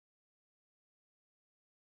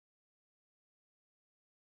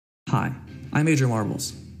Hi, I'm Major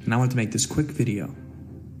Marbles, and I want to make this quick video.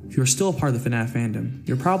 If you're still a part of the FNAF fandom,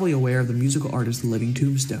 you're probably aware of the musical artist Living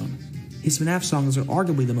Tombstone. His FNAF songs are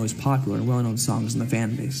arguably the most popular and well-known songs in the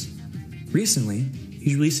fanbase. Recently,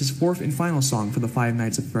 he released his fourth and final song for the Five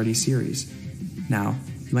Nights at Freddy's series. Now,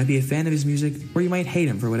 you might be a fan of his music, or you might hate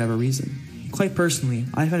him for whatever reason. Quite personally,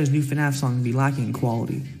 I found his new FNAF song to be lacking in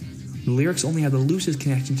quality. The lyrics only have the loosest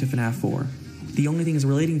connection to FNAF 4. The only things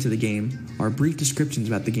relating to the game are brief descriptions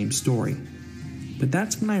about the game's story. But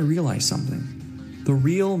that's when I realized something. The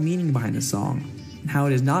real meaning behind the song, and how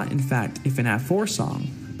it is not in fact a FNAF 4 song,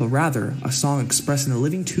 but rather a song expressing the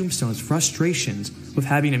Living Tombstone's frustrations with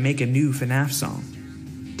having to make a new FNAF song.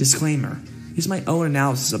 Disclaimer, this is my own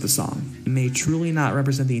analysis of the song, and may truly not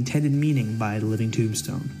represent the intended meaning by the Living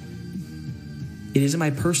Tombstone. It is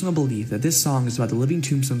my personal belief that this song is about the Living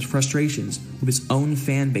Tombstone's frustrations with his own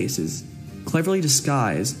fan bases, cleverly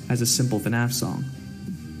disguised as a simple FNAF song.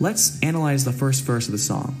 Let's analyze the first verse of the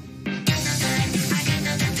song.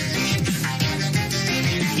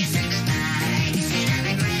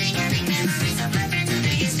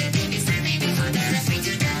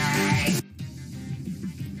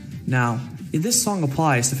 Now, if this song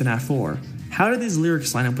applies to FNAF 4, how do these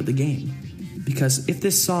lyrics line up with the game? Because if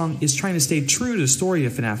this song is trying to stay true to the story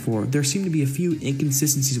of FNAF 4, there seem to be a few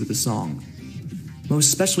inconsistencies with the song. Most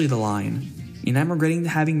especially the line, "And I'm regretting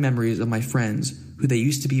having memories of my friends who they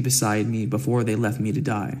used to be beside me before they left me to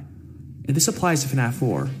die." If this applies to FNAF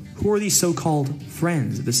 4, who are these so-called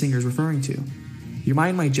friends that the singer is referring to? Your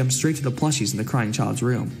mind might jump straight to the plushies in the crying child's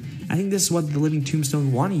room. I think this is what the Living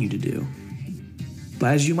Tombstone wanted you to do.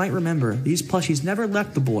 But as you might remember, these plushies never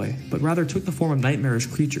left the boy, but rather took the form of nightmarish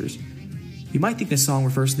creatures. You might think this song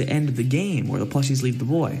refers to the end of the game where the plushies leave the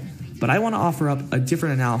boy, but I want to offer up a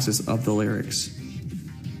different analysis of the lyrics.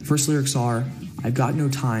 The first lyrics are, "I've got no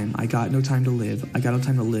time, I got no time to live, I got no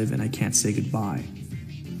time to live, and I can't say goodbye."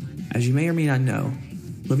 As you may or may not know,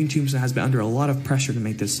 Living Tombstone has been under a lot of pressure to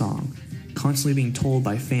make this song, constantly being told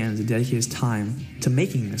by fans to dedicate his time to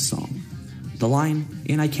making this song. The line,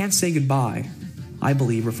 "and I can't say goodbye," I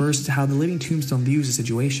believe refers to how the Living Tombstone views the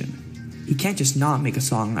situation. He can't just not make a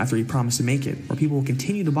song after he promised to make it, or people will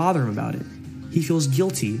continue to bother him about it. He feels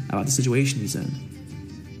guilty about the situation he's in.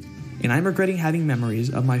 "And I'm regretting having memories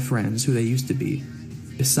of my friends who they used to be,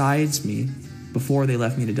 besides me, before they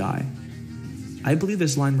left me to die." I believe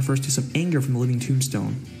this line refers to some anger from the Living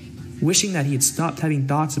Tombstone, wishing that he had stopped having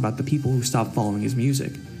thoughts about the people who stopped following his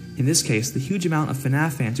music. In this case, the huge amount of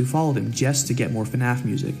FNAF fans who followed him just to get more FNAF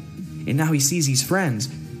music. And now he sees these friends,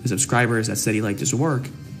 the subscribers that said he liked his work,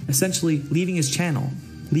 essentially leaving his channel,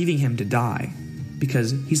 leaving him to die,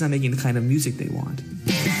 because he's not making the kind of music they want.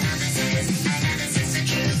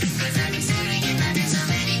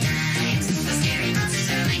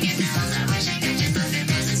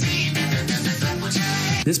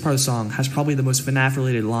 This part of the song has probably the most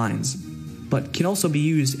FNAF-related lines, but can also be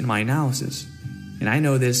used in my analysis. And I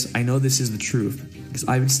know this is the truth, because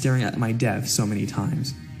I've been staring at my dev so many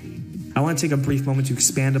times. I want to take a brief moment to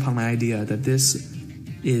expand upon my idea that this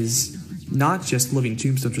is not just Living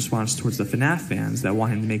Tombstone's response towards the FNAF fans that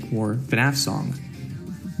want him to make more FNAF songs,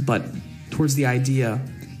 but towards the idea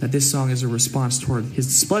that this song is a response toward his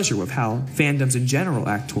displeasure with how fandoms in general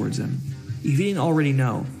act towards him. If you didn't already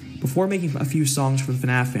know, before making a few songs for the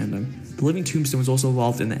FNAF fandom, the Living Tombstone was also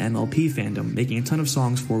involved in the MLP fandom, making a ton of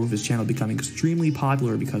songs for with his channel becoming extremely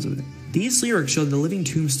popular because of it. These lyrics show that the Living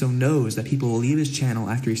Tombstone knows that people will leave his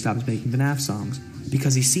channel after he stops making FNAF songs,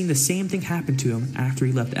 because he's seen the same thing happen to him after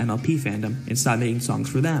he left MLP fandom and stopped making songs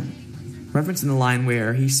for them. Referencing the line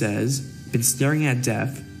where he says, "Been staring at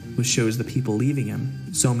death," which shows the people leaving him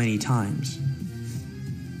so many times.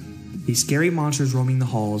 "These scary monsters roaming the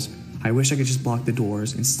halls, I wish I could just block the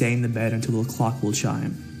doors and stay in the bed until the clock will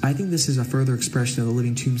chime." I think this is a further expression of the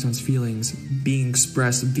Living Tombstone's feelings being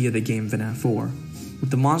expressed via the game FNAF 4, with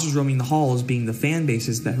the monsters roaming the halls being the fan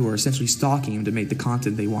bases who are essentially stalking him to make the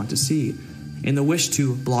content they want to see, and the wish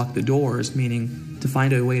to block the doors, meaning to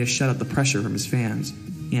find a way to shut up the pressure from his fans,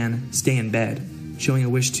 and stay in bed, showing a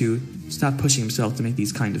wish to stop pushing himself to make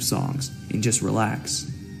these kind of songs, and just relax.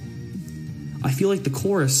 I feel like the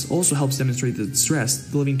chorus also helps demonstrate the stress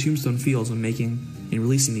the Living Tombstone feels when making and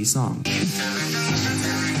releasing these songs.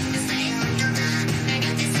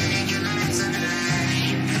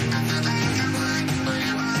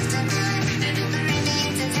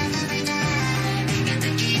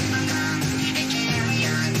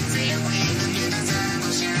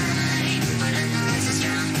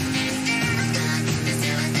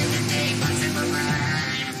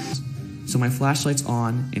 So my flashlight's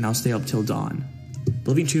on, and I'll stay up till dawn.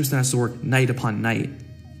 The Living Tombstone has to work night upon night,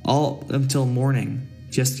 all until morning,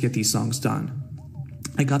 just to get these songs done.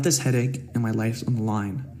 I got this headache and my life's on the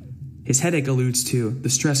line. His headache alludes to the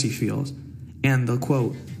stress he feels, and the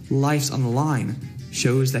quote, life's on the line,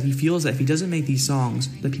 shows that he feels that if he doesn't make these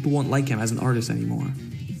songs, that people won't like him as an artist anymore.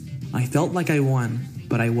 I felt like I won,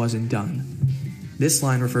 but I wasn't done. This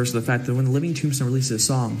line refers to the fact that when the Living Tombstone releases a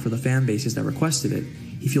song for the fan bases that requested it,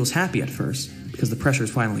 he feels happy at first, because the pressure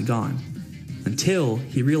is finally gone, until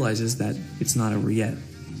he realizes that it's not over yet.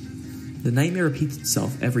 The nightmare repeats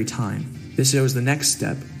itself every time. This shows the next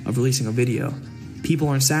step of releasing a video. People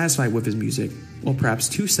aren't satisfied with his music, or perhaps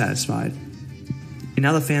too satisfied, and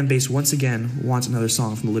now the fan base once again wants another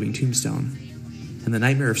song from the Living Tombstone, and the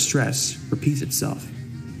nightmare of stress repeats itself.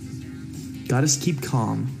 Gotta keep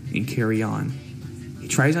calm and carry on. He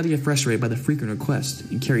tries not to get frustrated by the frequent requests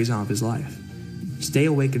and carries on with his life. Stay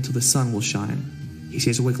awake until the sun will shine. He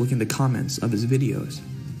stays awake looking at the comments of his videos.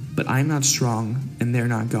 But I'm not strong and they're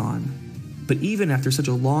not gone. But even after such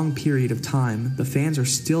a long period of time, the fans are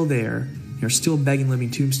still there and are still begging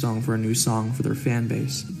Living Tombstone for a new song for their fan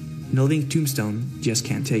base. And Living Tombstone just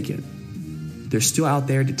can't take it. They're still out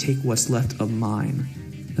there to take what's left of mine.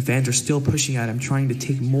 The fans are still pushing at him, trying to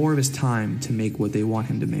take more of his time to make what they want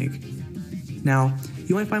him to make. Now,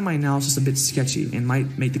 you might find my analysis a bit sketchy and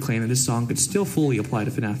might make the claim that this song could still fully apply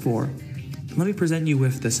to FNAF 4. Let me present you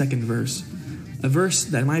with the second verse. A verse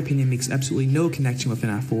that in my opinion makes absolutely no connection with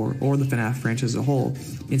FNAF 4 or the FNAF franchise as a whole,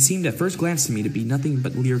 and seemed at first glance to me to be nothing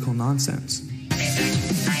but lyrical nonsense.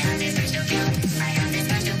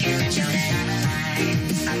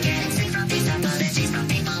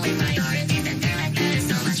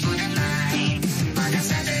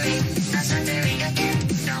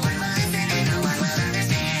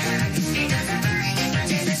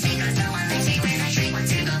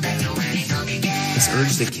 This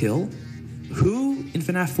urge to kill? Who in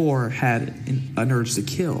FNAF 4 had an urge to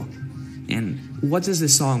kill? And what does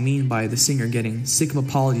this song mean by the singer getting sick of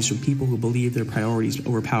apologies from people who believe their priorities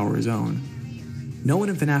overpower his own? No one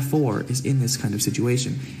in FNAF 4 is in this kind of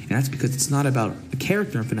situation, and that's because it's not about a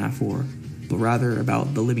character in FNAF 4, but rather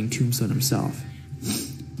about the Living Tombstone himself.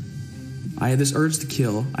 I have this urge to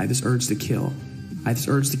kill, I have this urge to kill, I have this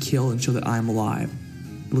urge to kill and show that I am alive.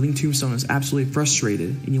 The Living Tombstone is absolutely frustrated,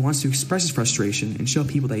 and he wants to express his frustration and show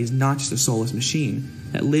people that he's not just a soulless machine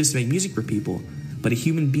that lives to make music for people, but a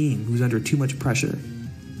human being who's under too much pressure.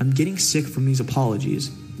 I'm getting sick from these apologies.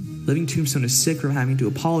 Living Tombstone is sick from having to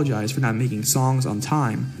apologize for not making songs on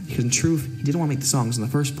time, because in truth, he didn't want to make the songs in the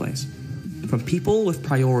first place. From people with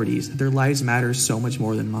priorities that their lives matter so much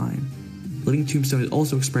more than mine. Living Tombstone is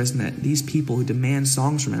also expressing that these people who demand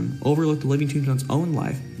songs from him overlook the Living Tombstone's own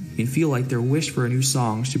life and feel like their wish for a new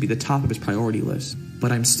song should be the top of his priority list.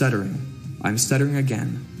 But I'm stuttering. I'm stuttering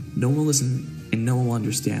again. No one will listen and no one will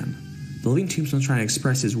understand. The Living Tombstone is trying to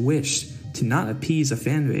express his wish to not appease a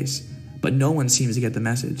fan base, but no one seems to get the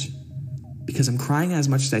message. Because I'm crying as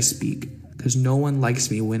much as I speak, because no one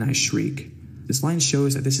likes me when I shriek. This line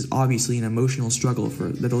shows that this is obviously an emotional struggle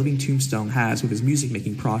that the Living Tombstone has with his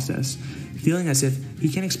music-making process, feeling as if he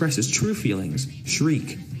can't express his true feelings,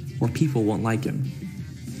 shriek, or people won't like him.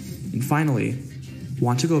 And finally,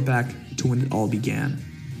 want to go back to when it all began.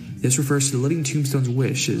 This refers to the Living Tombstone's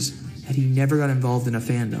wishes that he never got involved in a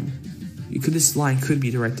fandom. This line could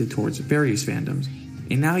be directed towards various fandoms,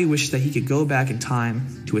 and now he wishes that he could go back in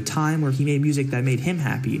time to a time where he made music that made him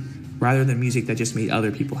happy, rather than music that just made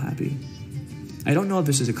other people happy. I don't know if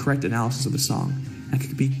this is a correct analysis of the song. I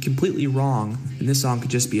could be completely wrong, and this song could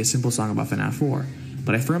just be a simple song about FNAF 4.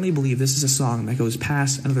 But I firmly believe this is a song that goes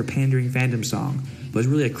past another pandering fandom song, but is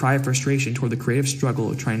really a cry of frustration toward the creative struggle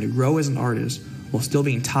of trying to grow as an artist while still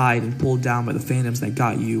being tied and pulled down by the fandoms that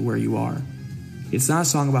got you where you are. It's not a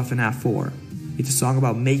song about FNAF 4. It's a song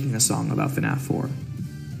about making a song about FNAF 4.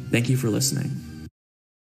 Thank you for listening.